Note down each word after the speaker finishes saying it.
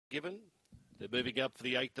given. They're moving up for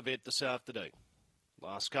the 8th event this afternoon.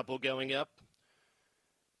 Last couple going up.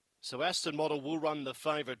 So Aston Model will run the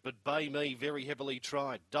favourite, but Bay Me very heavily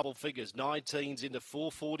tried. Double figures, 19s into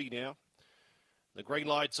 440 now. The green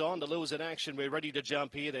light's on. The Lures in action. We're ready to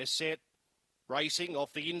jump here. They're set. Racing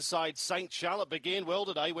off the inside. St. Charlotte began well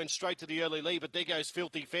today, went straight to the early lead, but there goes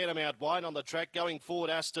Filthy Phantom out wide on the track. Going forward,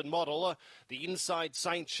 Aston Model. The inside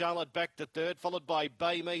St. Charlotte back to third, followed by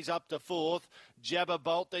Bay Me's up to fourth. Jabber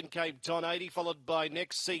Bolt, then came Ton 80, followed by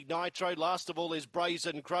Next Sea Nitro. Last of all is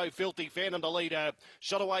Brazen Crow. Filthy Phantom the leader.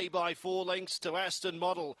 Shot away by 4 lengths to Aston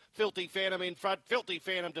Model. Filthy Phantom in front. Filthy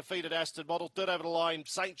Phantom defeated Aston Model. Third over the line,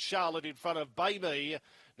 St. Charlotte in front of Bay Me.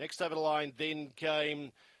 Next over the line then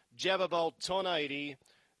came Jabberbolt, Ton 80.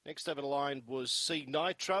 Next over the line was Sea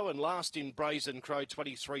Nitro, and last in Brazen Crow,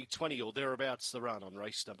 23.20 or thereabouts the run on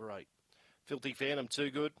race number 8. Filthy Phantom,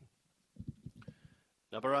 too good.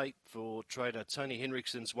 Number 8 for trader Tony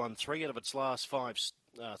Henriksen's won 3 out of its last 5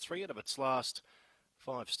 starts.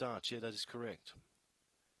 Yeah, that is correct.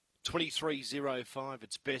 23.05,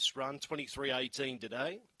 its best run. 23.18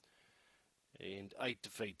 today, and 8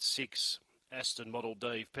 defeats, 6. Aston Model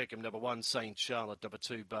Dave Peckham, number 1, St. Charlotte, number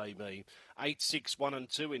 2, Bay Me. 8, 6, 1 and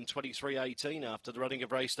 2 in 23.18 after the running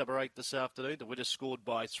of race number 8 this afternoon. The winner scored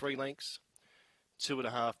by 3 lengths,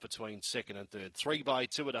 2.5 between second and third. 3 by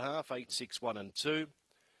 2.5, 8, 6, 1 and 2.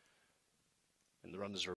 And the runners are